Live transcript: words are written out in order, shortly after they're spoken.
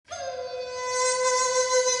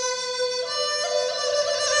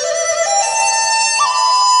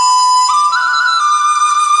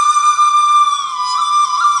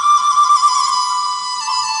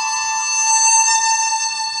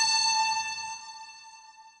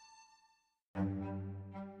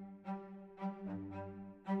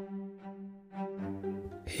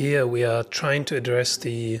Here we are trying to address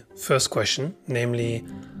the first question, namely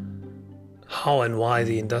how and why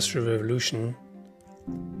the Industrial Revolution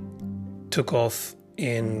took off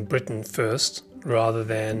in Britain first rather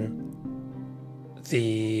than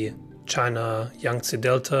the China Yangtze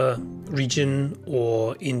Delta region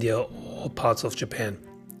or India or parts of Japan.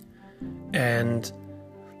 And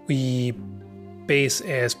we base,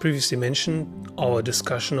 as previously mentioned, our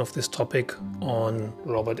discussion of this topic on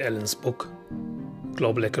Robert Allen's book,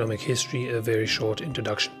 Global Economic History, A Very Short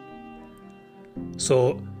Introduction.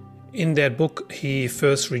 So in that book, he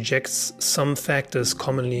first rejects some factors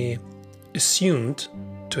commonly assumed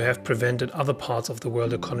to have prevented other parts of the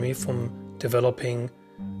world economy from developing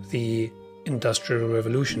the Industrial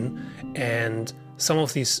Revolution, and some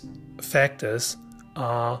of these factors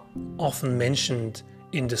are often mentioned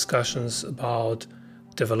in discussions about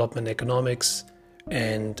development economics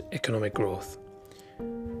and economic growth.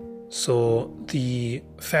 So the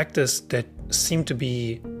factors that seem to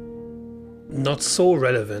be not so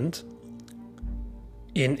relevant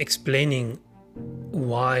in explaining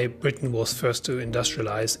why Britain was first to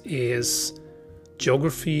industrialize is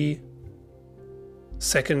geography,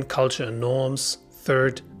 second, culture and norms,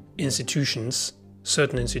 third, institutions.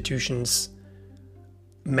 Certain institutions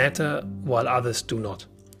matter while others do not.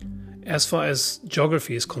 As far as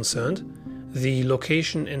geography is concerned, the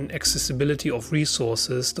location and accessibility of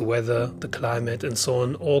resources, the weather, the climate and so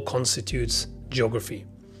on, all constitutes geography.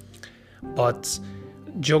 But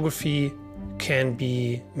geography can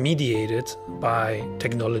be mediated by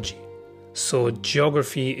technology. So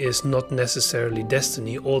geography is not necessarily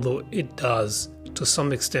destiny, although it does to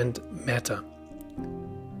some extent matter.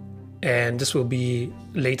 And this will be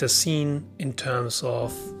later seen in terms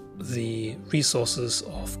of the resources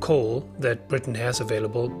of coal that Britain has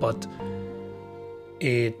available, but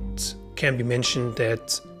it can be mentioned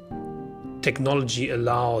that technology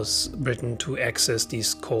allows Britain to access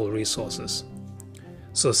these coal resources.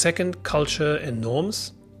 So second, culture and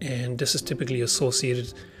norms, and this is typically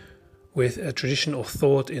associated with a tradition of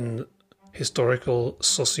thought in historical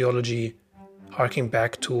sociology harking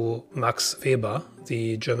back to Max Weber,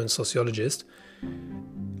 the German sociologist,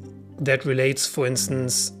 that relates, for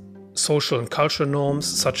instance, social and cultural norms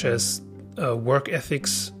such as work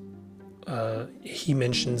ethics. He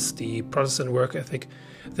mentions the Protestant work ethic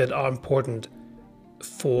that are important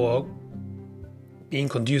for being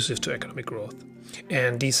conducive to economic growth.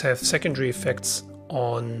 And these have secondary effects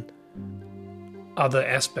on other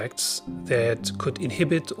aspects that could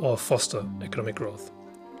inhibit or foster economic growth.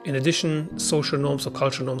 In addition, social norms or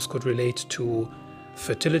cultural norms could relate to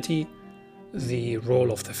fertility, the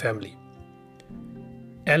role of the family.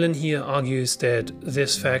 Allen here argues that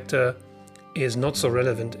this factor is not so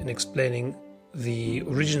relevant in explaining the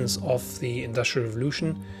origins of the Industrial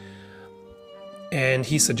Revolution, and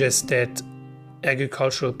he suggests that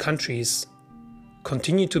agricultural countries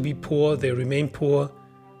continue to be poor. They remain poor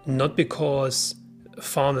not because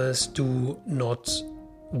farmers do not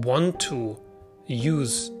want to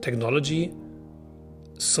use technology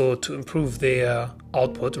so to improve their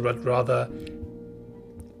output, but rather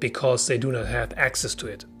because they do not have access to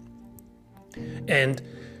it. And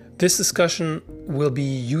this discussion will be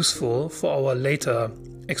useful for our later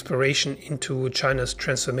exploration into China's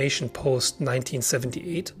transformation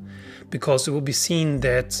post-1978, because it will be seen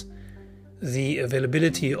that the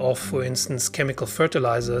availability of, for instance, chemical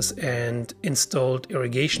fertilizers and installed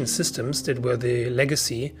irrigation systems that were the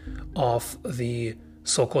legacy of the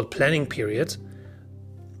so-called planning period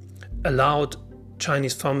allowed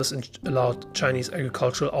Chinese farmers and allowed Chinese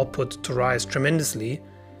agricultural output to rise tremendously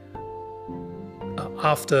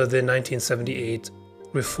after the 1978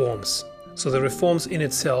 reforms. So the reforms in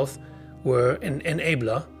itself were an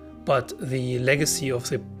enabler, but the legacy of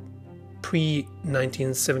the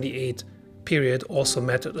pre-1978 period also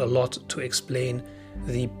mattered a lot to explain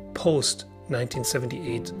the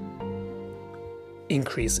post-1978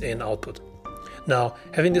 increase in output. Now,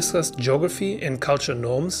 having discussed geography and cultural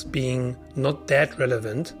norms being not that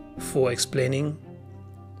relevant for explaining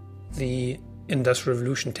the Industrial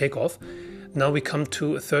Revolution takeoff, now we come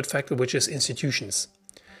to a third factor, which is institutions.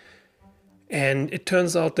 And it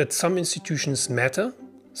turns out that some institutions matter,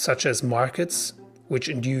 such as markets, which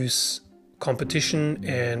induce competition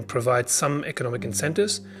and provide some economic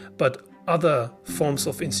incentives, but other forms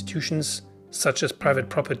of institutions, such as private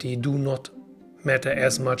property, do not matter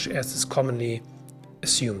as much as is commonly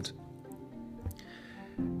assumed.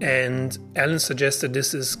 And Allen suggests that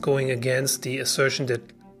this is going against the assertion that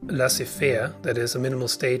laissez-faire, that is, a minimal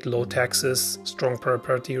state, low taxes, strong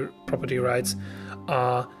property rights,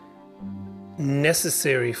 are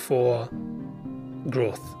necessary for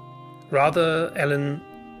growth. Rather, Allen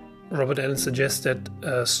Robert Allen suggests that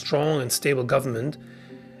a strong and stable government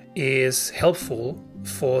is helpful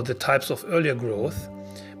for the types of earlier growth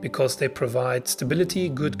because they provide stability,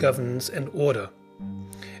 good governance, and order.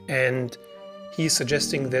 And he's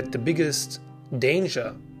suggesting that the biggest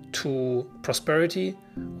danger to prosperity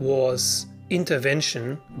was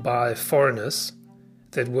intervention by foreigners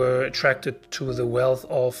that were attracted to the wealth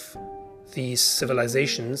of these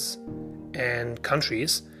civilizations and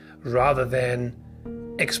countries rather than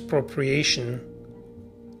expropriation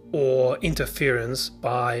or interference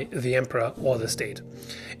by the emperor or the state.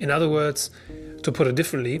 In other words, to put it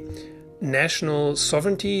differently, national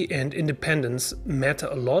sovereignty and independence matter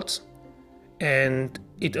a lot, and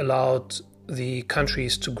it allowed the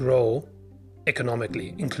countries to grow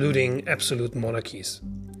economically, including absolute monarchies.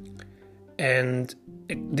 And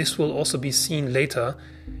this will also be seen later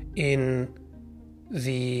in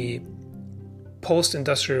the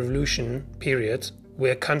post-industrial revolution period,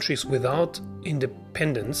 where countries without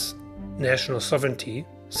independence, national sovereignty,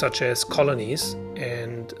 such as colonies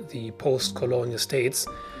and the post-colonial states,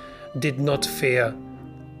 did not fare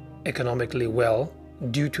economically well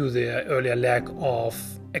due to their earlier lack of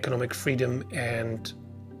economic freedom and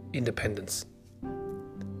independence.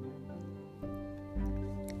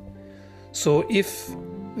 So if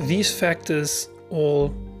these factors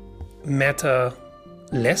all matter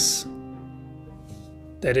less,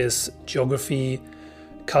 that is, geography,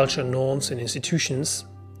 culture, norms, and institutions,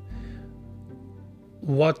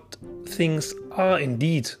 what things are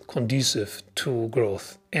indeed conducive to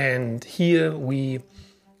growth? And here we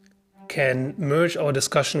can merge our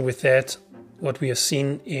discussion with that, what we have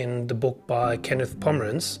seen in the book by Kenneth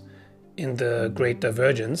Pomerantz, in The Great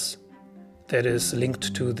Divergence, that is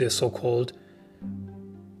linked to the so-called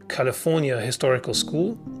California Historical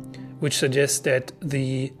School, which suggests that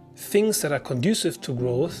the things that are conducive to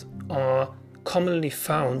growth are commonly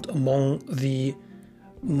found among the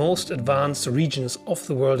most advanced regions of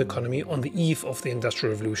the world economy on the eve of the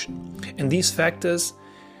Industrial Revolution. And these factors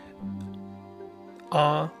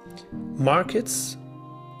are markets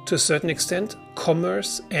to a certain extent,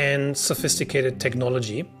 commerce and sophisticated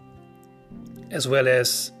technology, as well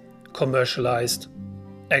as commercialized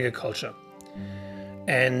agriculture.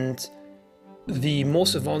 And the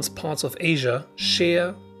most advanced parts of Asia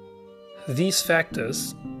share these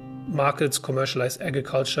factors, markets, commercialized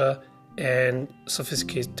agriculture, and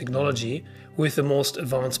sophisticated technology, with the most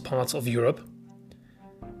advanced parts of Europe.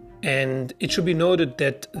 And it should be noted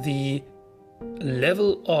that the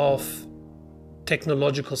level of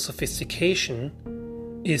technological sophistication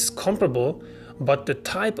is comparable, but the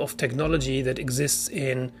type of technology that exists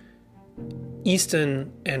in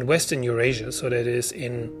Eastern and Western Eurasia, so that is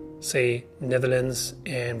in, say, Netherlands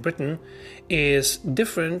and Britain, is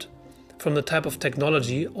different from the type of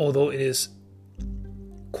technology, although it is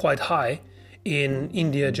quite high, in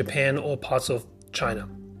India, Japan, or parts of China.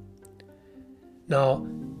 Now,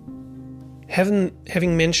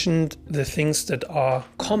 having mentioned the things that are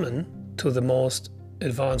common to the most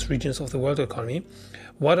advanced regions of the world economy,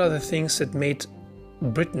 what are the things that made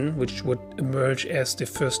Britain, which would emerge as the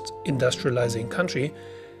first industrializing country,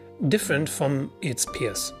 different from its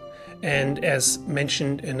peers? And as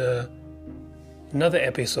mentioned in another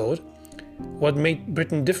episode, what made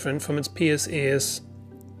Britain different from its peers is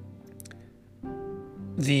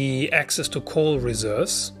the access to coal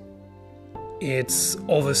reserves, its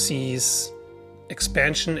overseas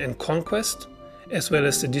expansion and conquest, as well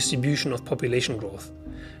as the distribution of population growth.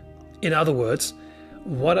 In other words,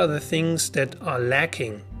 what are the things that are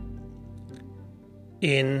lacking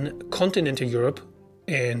in continental Europe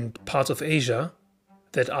and parts of Asia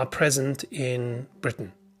that are present in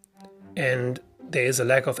Britain? And there is a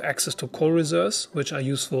lack of access to coal reserves, which are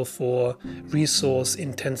useful for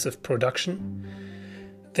resource-intensive production.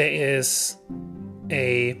 There is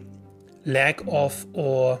a lack of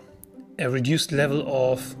or a reduced level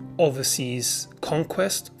of overseas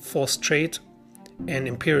conquest, forced trade, and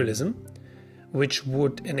imperialism, which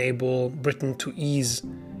would enable Britain to ease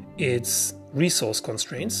its resource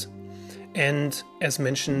constraints. And as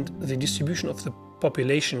mentioned, the distribution of the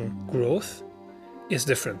population growth is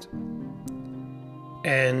different.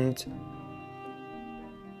 And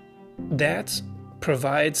that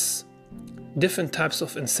provides different types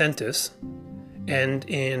of incentives. And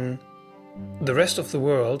in the rest of the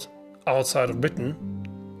world, outside of Britain,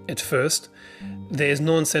 at first, there is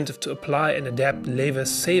no incentive to apply and adapt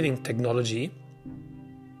labor-saving technology,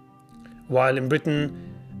 while in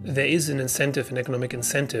Britain there is an incentive, an economic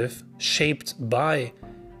incentive, shaped by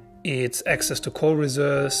its access to coal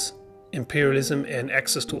reserves, imperialism, and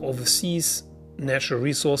access to overseas natural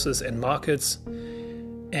resources and markets,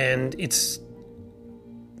 and its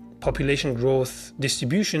population growth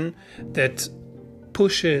distribution that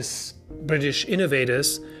pushes British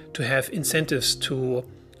innovators to have incentives to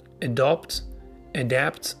adopt,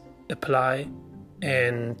 adapt, apply,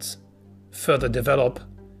 and further develop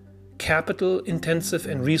capital-intensive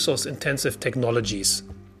and resource-intensive technologies.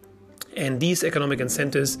 And these economic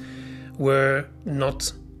incentives were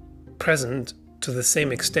not present to the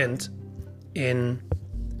same extent in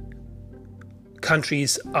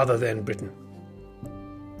countries other than Britain.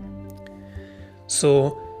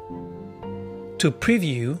 So, to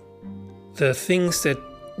preview the things that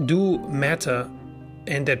do matter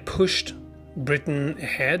and that pushed Britain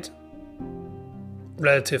ahead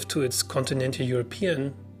relative to its continental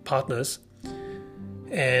European partners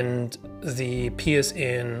and the peers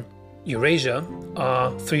in Eurasia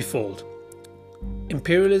are threefold: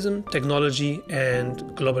 imperialism, technology, and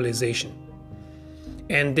globalization.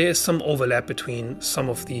 And there is some overlap between some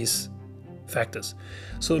of these factors.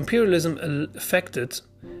 So imperialism affected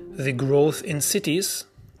the growth in cities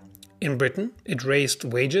in Britain. It raised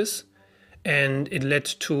wages and it led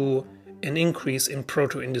to an increase in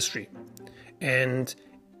proto-industry. And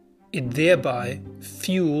it thereby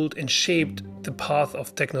fueled and shaped the path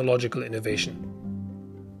of technological innovation.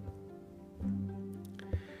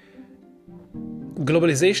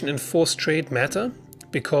 Globalization and forced trade matter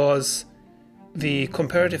because the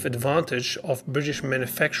comparative advantage of British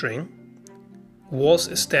manufacturing was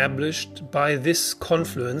established by this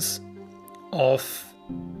confluence of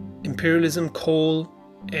imperialism, coal,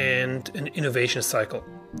 and an innovation cycle.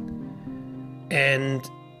 And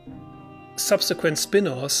subsequent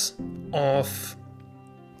spin-offs of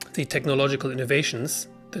the technological innovations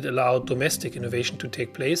that allowed domestic innovation to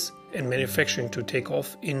take place and manufacturing to take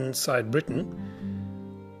off inside Britain,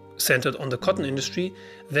 centered on the cotton industry,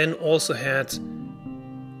 then also had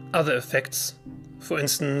other effects. For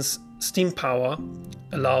instance, steam power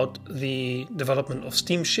allowed the development of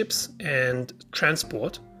steamships and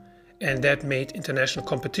transport, and that made international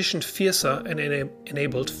competition fiercer and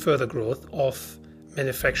enabled further growth of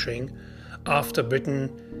manufacturing after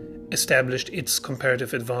Britain established its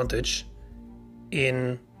comparative advantage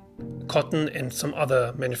in cotton and some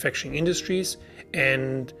other manufacturing industries,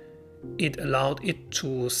 and it allowed it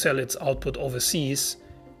to sell its output overseas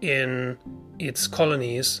in its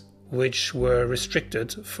colonies, which were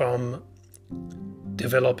restricted from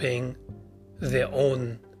developing their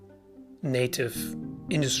own native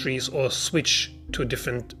industries or switch to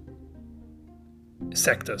different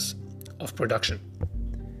sectors of production.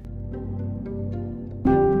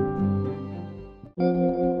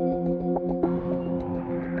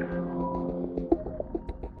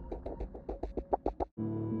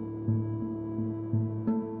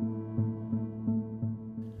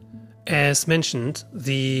 As mentioned,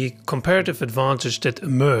 the comparative advantage that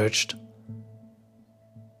emerged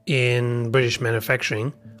in British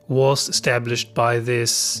manufacturing was established by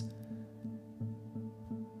this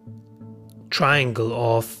triangle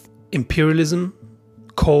of imperialism,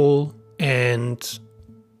 coal, and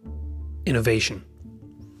innovation.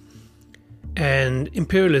 And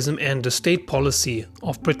imperialism and the state policy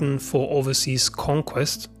of Britain for overseas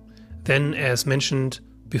conquest, then, as mentioned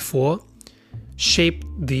before, shaped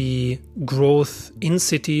the growth in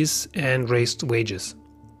cities and raised wages.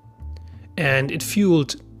 And it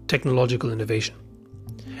fueled technological innovation.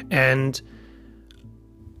 And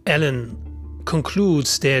Allen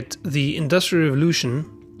concludes that the Industrial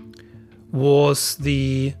Revolution was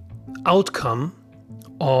the outcome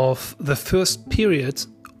of the first period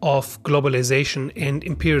of globalization and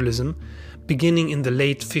imperialism beginning in the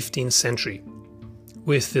late 15th century,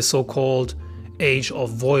 with the so-called Age of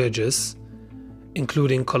Voyages,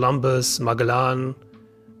 including Columbus, Magellan,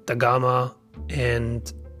 da Gama,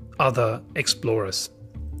 and other explorers.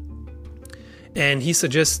 And he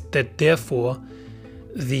suggests that therefore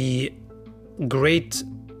the great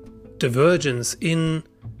divergence in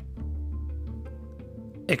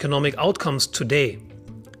economic outcomes today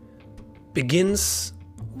begins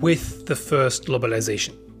with the first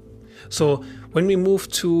globalization. So when we move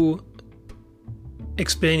to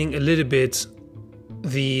explaining a little bit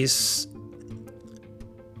these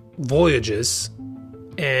voyages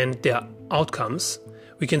and their outcomes,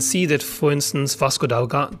 we can see that, for instance, Vasco da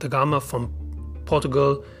Gama from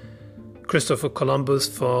Portugal, Christopher Columbus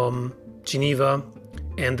from Geneva,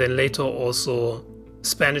 and then later also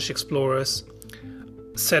Spanish explorers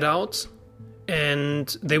set out,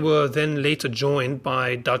 and they were then later joined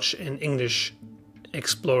by Dutch and English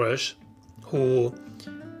explorers who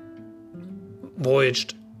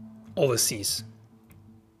voyaged overseas.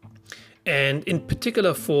 And in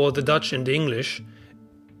particular for the Dutch and the English,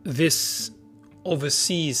 this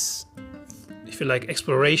overseas, if if you like,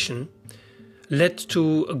 exploration led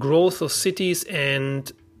to a growth of cities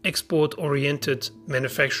and export-oriented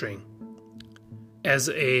manufacturing as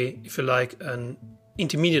a, if you like, an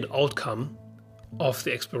intermediate outcome of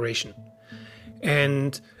the exploration.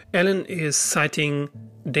 And Allen is citing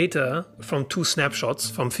data from two snapshots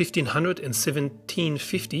from 1500 and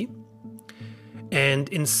 1750. And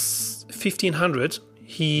in 1500,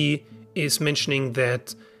 he is mentioning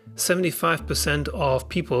that 75% of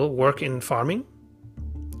people work in farming.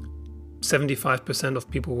 75%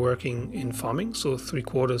 of people working in farming, so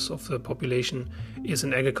 3/4 of the population is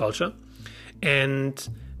in agriculture. And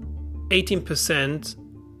 18%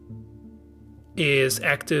 is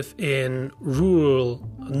active in rural,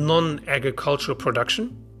 non-agricultural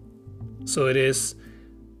production. So it is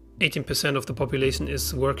 18% of the population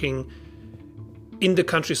is working in the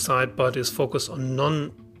countryside, but is focused on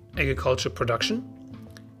non-agriculture production.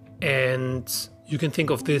 And you can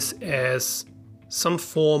think of this as some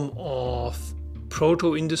form of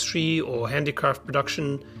proto-industry or handicraft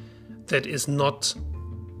production that is not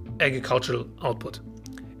agricultural output.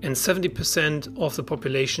 And 70% of the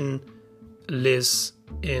population lives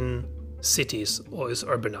in cities or is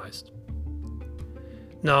urbanized.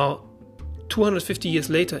 Now, 250 years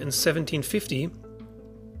later, in 1750,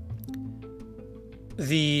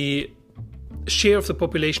 the share of the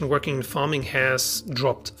population working in farming has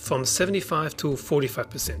dropped from 75 to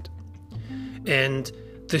 45%. And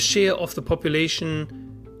the share of the population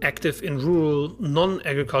active in rural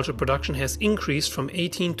non-agricultural production has increased from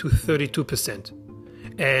 18 to 32%.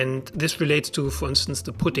 And this relates to, for instance,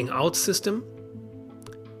 the putting out system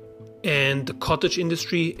and the cottage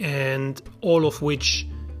industry, and all of which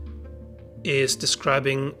is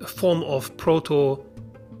describing a form of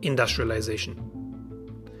proto-industrialization.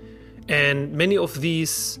 And many of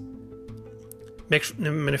these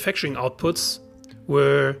manufacturing outputs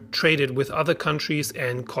were traded with other countries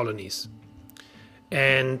and colonies.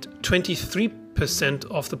 And 23%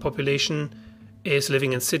 of the population is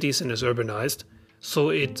living in cities and is urbanized. So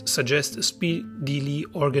it suggests a speedily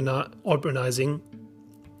urbanizing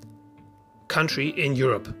country in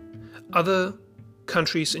Europe. Other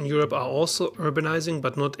countries in Europe are also urbanizing,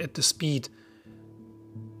 but not at the speed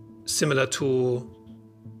similar to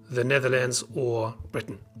the Netherlands or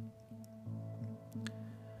Britain.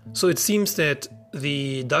 So it seems that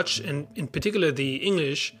the Dutch, and in particular the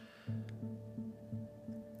English,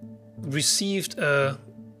 received a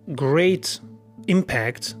great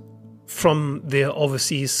impact from their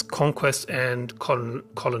overseas conquests and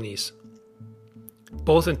colonies,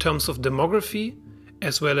 both in terms of demography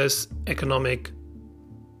as well as economic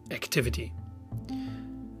activity.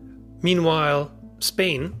 Meanwhile,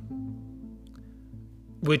 Spain,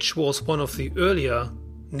 which was one of the earlier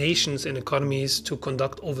nations and economies to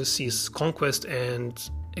conduct overseas conquest and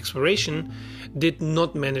exploration, did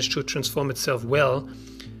not manage to transform itself well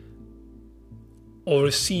or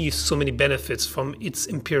receive so many benefits from its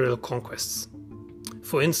imperial conquests.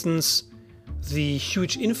 For instance, the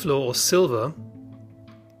huge inflow of silver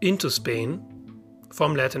into Spain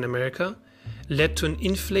from Latin America led to an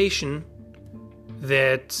inflation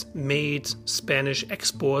that made Spanish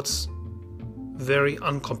exports very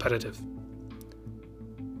uncompetitive.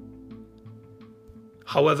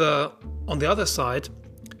 However, on the other side,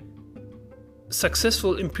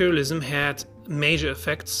 successful imperialism had major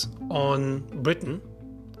effects on Britain,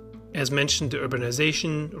 as mentioned, the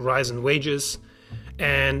urbanization, rise in wages,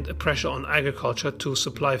 and a pressure on agriculture to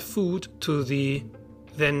supply food to the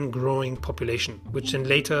then growing population, which then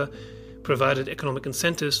later provided economic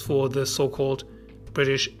incentives for the so-called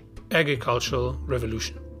British agricultural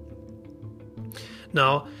revolution.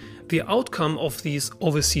 Now, the outcome of these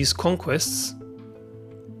overseas conquests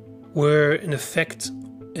were in effect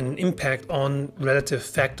an impact on relative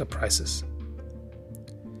factor prices.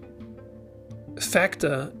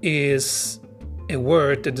 Factor is a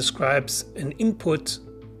word that describes an input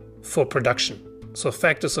for production. So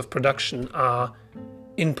factors of production are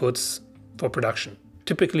inputs for production.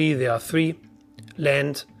 Typically, there are three: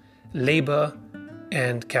 land, labor,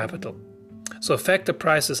 and capital. So factor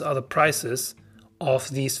prices are the prices of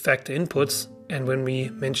these factor inputs, and when we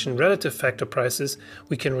mention relative factor prices,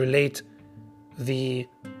 we can relate the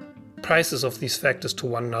prices of these factors to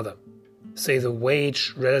one another. Say the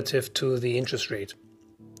wage relative to the interest rate.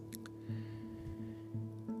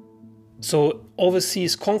 So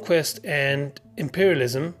overseas conquest and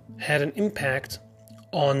imperialism had an impact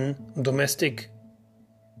on domestic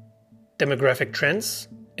demographic trends,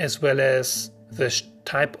 as well as the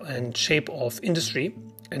type and shape of industry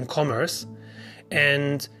and commerce,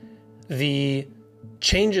 and the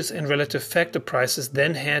changes in relative factor prices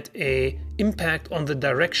then had an impact on the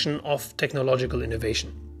direction of technological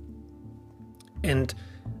innovation. And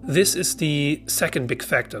this is the second big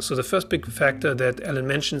factor. So the first big factor that Allen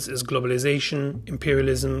mentions is globalization,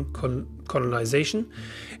 imperialism, colonization.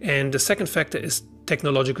 And the second factor is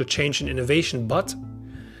technological change and innovation. But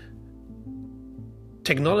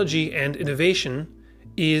technology and innovation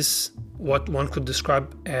is what one could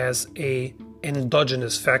describe as an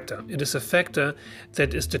endogenous factor. It is a factor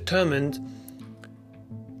that is determined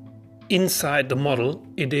inside the model.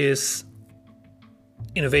 It is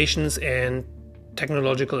innovations and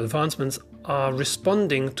technological advancements are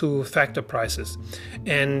responding to factor prices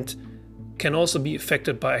and can also be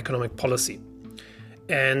affected by economic policy.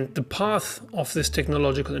 And the path of this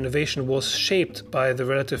technological innovation was shaped by the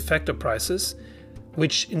relative factor prices,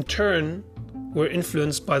 which in turn were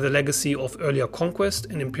influenced by the legacy of earlier conquest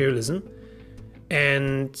and imperialism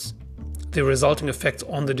and the resulting effects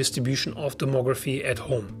on the distribution of demography at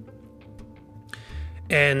home.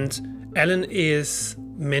 And Allen is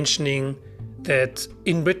mentioning that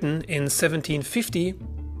in Britain in 1750,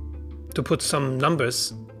 to put some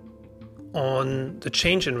numbers on the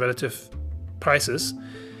change in relative prices,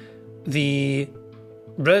 the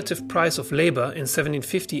relative price of labor in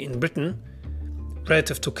 1750 in Britain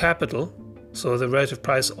relative to capital, so the relative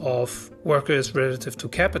price of workers relative to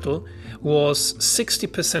capital, was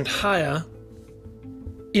 60% higher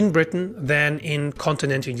in Britain than in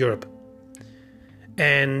continental Europe.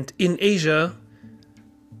 And in Asia,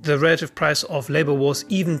 the relative price of labor was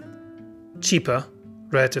even cheaper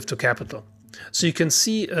relative to capital. So you can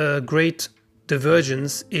see a great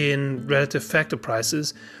divergence in relative factor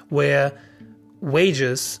prices where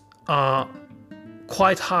wages are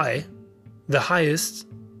quite high, the highest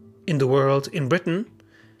in the world in Britain,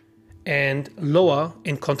 and lower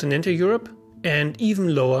in continental Europe and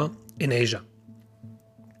even lower in Asia.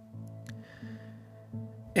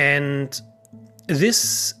 And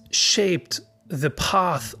this shaped the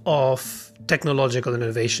path of technological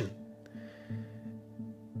innovation,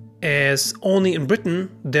 as only in Britain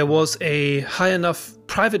there was a high enough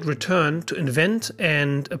private return to invent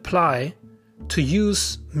and apply to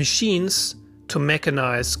use machines to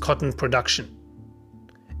mechanize cotton production,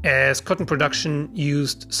 as cotton production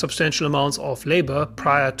used substantial amounts of labor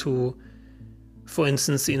prior to, for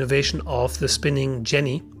instance, the innovation of the spinning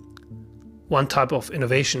jenny, one type of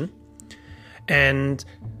innovation. And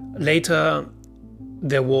later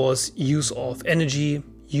there was use of energy,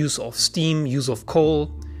 use of steam, use of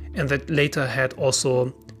coal, and that later had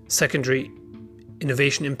also secondary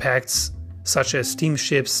innovation impacts such as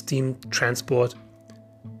steamships, steam transport.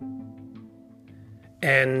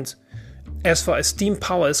 And as far as steam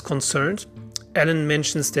power is concerned, Allen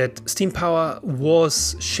mentions that steam power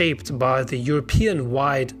was shaped by the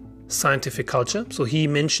European-wide scientific culture. So he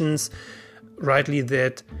mentions rightly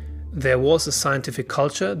that there was a scientific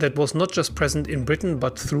culture that was not just present in Britain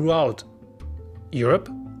but throughout Europe.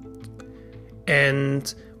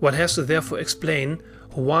 And one has to therefore explain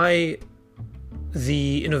why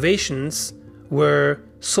the innovations were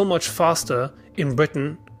so much faster in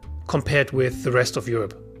Britain compared with the rest of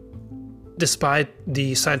Europe, despite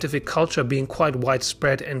the scientific culture being quite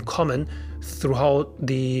widespread and common throughout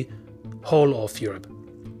the whole of Europe.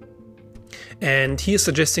 And he is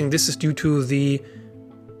suggesting this is due to the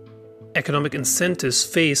economic incentives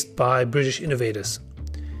faced by British innovators.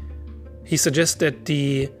 He suggests that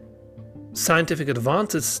the scientific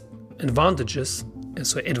advances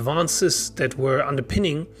that were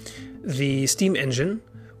underpinning the steam engine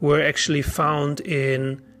were actually found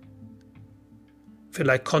in, if you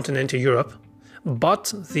like, continental Europe,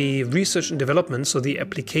 but the research and development, so the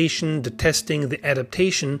application, the testing, the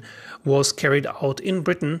adaptation, was carried out in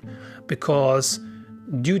Britain because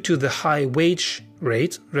due to the high wage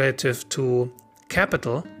rate relative to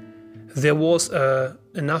capital, there was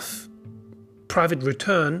enough private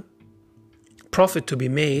profit to be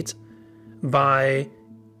made by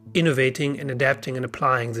innovating and adapting and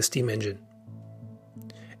applying the steam engine.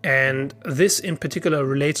 And this in particular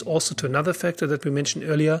relates also to another factor that we mentioned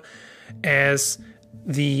earlier, as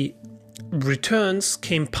the returns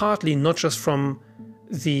came partly not just from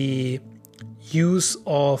the use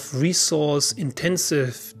of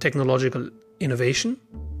resource-intensive technological innovation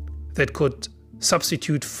that could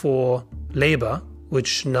substitute for labor,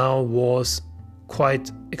 which now was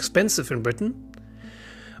quite expensive in Britain,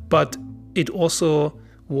 but it also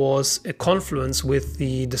was a confluence with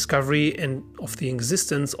the discovery and of the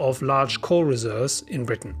existence of large coal reserves in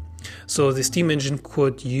Britain. So the steam engine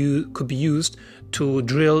could be used to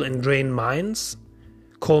drill and drain mines,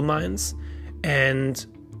 coal mines, and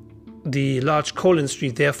the large coal industry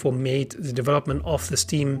therefore made the development of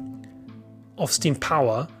steam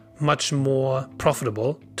power much more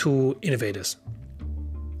profitable to innovators.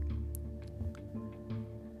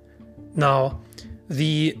 Now,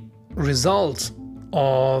 the result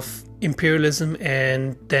of imperialism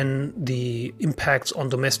and then the impacts on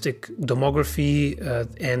domestic demography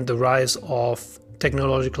and the rise of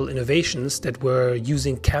technological innovations that were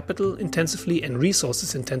using capital intensively and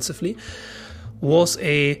resources intensively was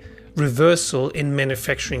a reversal in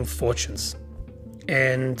manufacturing fortunes.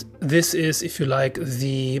 And this is, if you like,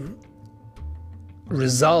 the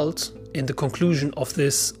result in the conclusion of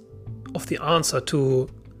the answer to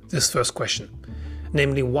this first question.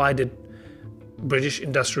 Namely, why did British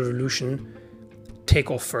Industrial Revolution take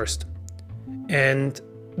off first? And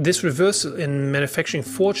this reversal in manufacturing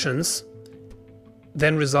fortunes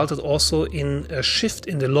then resulted also in a shift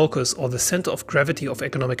in the locus or the center of gravity of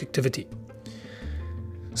economic activity.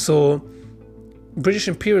 So British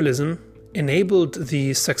imperialism enabled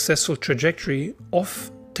the successful trajectory of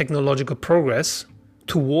technological progress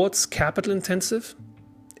towards capital-intensive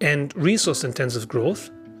and resource-intensive growth,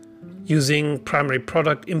 using primary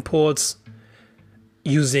product imports,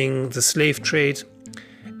 using the slave trade,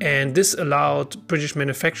 and this allowed British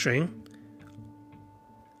manufacturing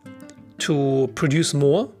to produce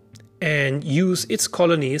more and use its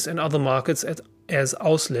colonies and other markets as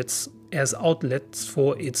outlets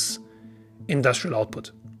for its industrial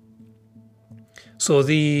output. So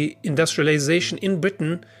the industrialization in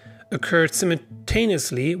Britain occurred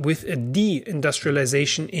simultaneously with a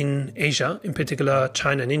de-industrialization in Asia, in particular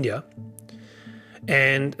China and India,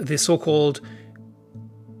 and the so-called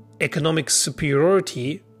economic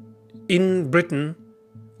superiority in Britain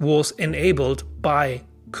was enabled by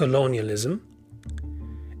colonialism,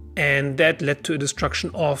 and that led to a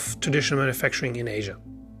destruction of traditional manufacturing in Asia.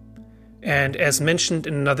 And as mentioned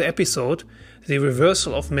in another episode, the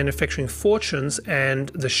reversal of manufacturing fortunes and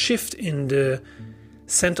the shift in the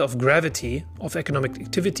center of gravity of economic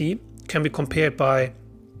activity can be compared by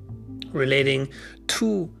relating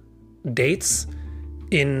two dates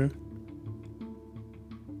in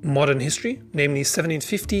modern history, namely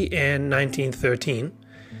 1750 and 1913,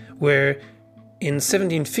 where in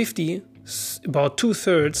 1750 about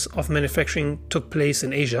 2/3 of manufacturing took place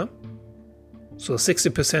in Asia. So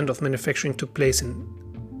 60% of manufacturing took place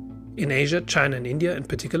in Asia, China and India in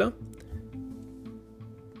particular.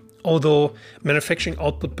 Although manufacturing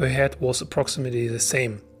output per head was approximately the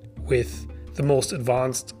same with the most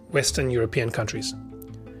advanced Western European countries.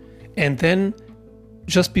 And then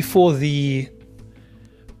just before the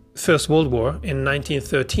First World War in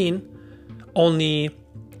 1913, only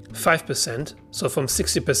 5%, so from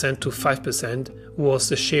 60% to 5%, was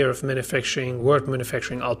the share of world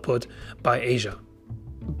manufacturing output by Asia,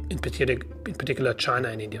 in particular China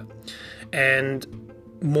and India. And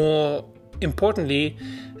more importantly,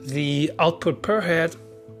 the output per head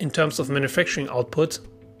in terms of manufacturing output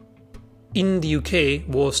in the UK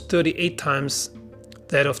was 38 times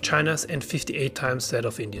that of China's and 58 times that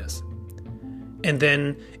of India's. And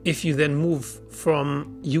then if you then move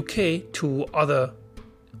from UK to other,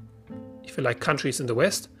 if you like, countries in the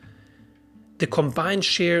West, the combined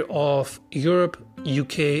share of Europe,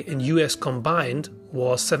 UK and US combined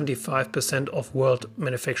was 75% of world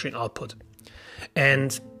manufacturing output.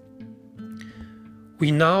 And we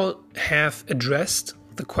now have addressed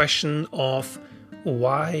the question of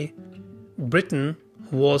why Britain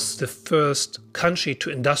was the first country to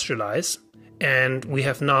industrialize, and we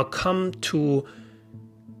have now come to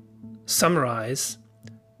summarize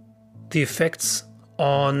the effects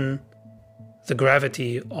on the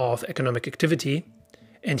gravity of economic activity.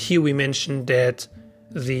 And here we mentioned that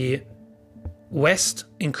the West,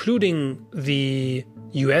 including the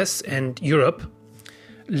US and Europe,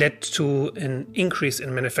 led to an increase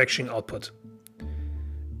in manufacturing output.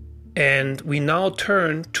 And we now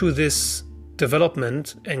turn to this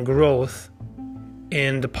development and growth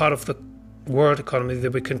in the part of the world economy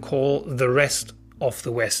that we can call the rest of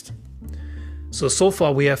the West. So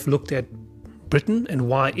far we have looked at Britain and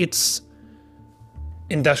why its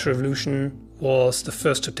Industrial Revolution was the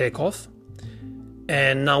first to take off.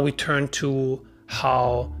 And now we turn to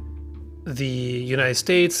how the United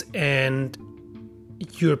States and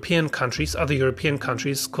European countries, other European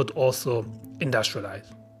countries, could also industrialize.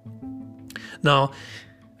 Now,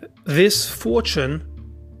 this fortune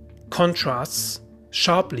contrasts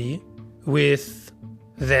sharply with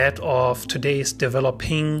that of today's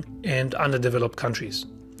developing and underdeveloped countries.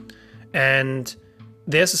 And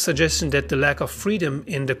there's a suggestion that the lack of freedom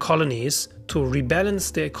in the colonies to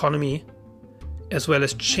rebalance their economy as well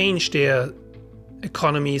as change their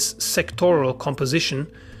economy's sectoral composition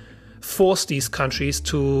forced these countries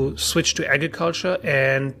to switch to agriculture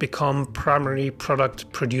and become primary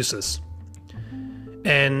product producers.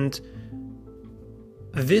 And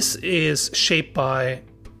this is shaped by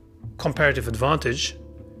comparative advantage.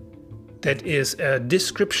 That is a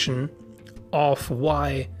description of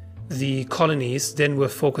why the colonies then were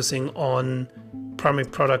focusing on primary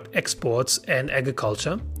product exports and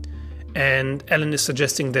agriculture. And Allen is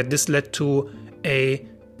suggesting that this led to a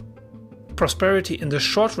prosperity in the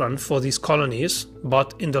short run for these colonies,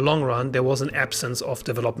 but in the long run there was an absence of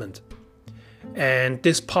development. And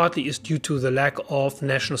this partly is due to the lack of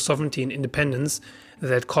national sovereignty and independence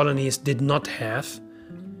that colonies did not have,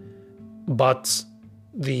 but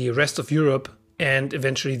the rest of Europe and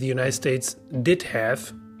eventually the United States did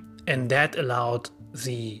have, and that allowed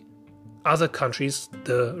the other countries,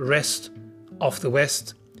 the rest of the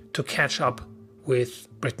West, to catch up with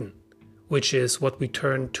Britain, which is what we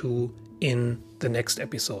turn to in the next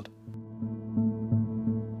episode.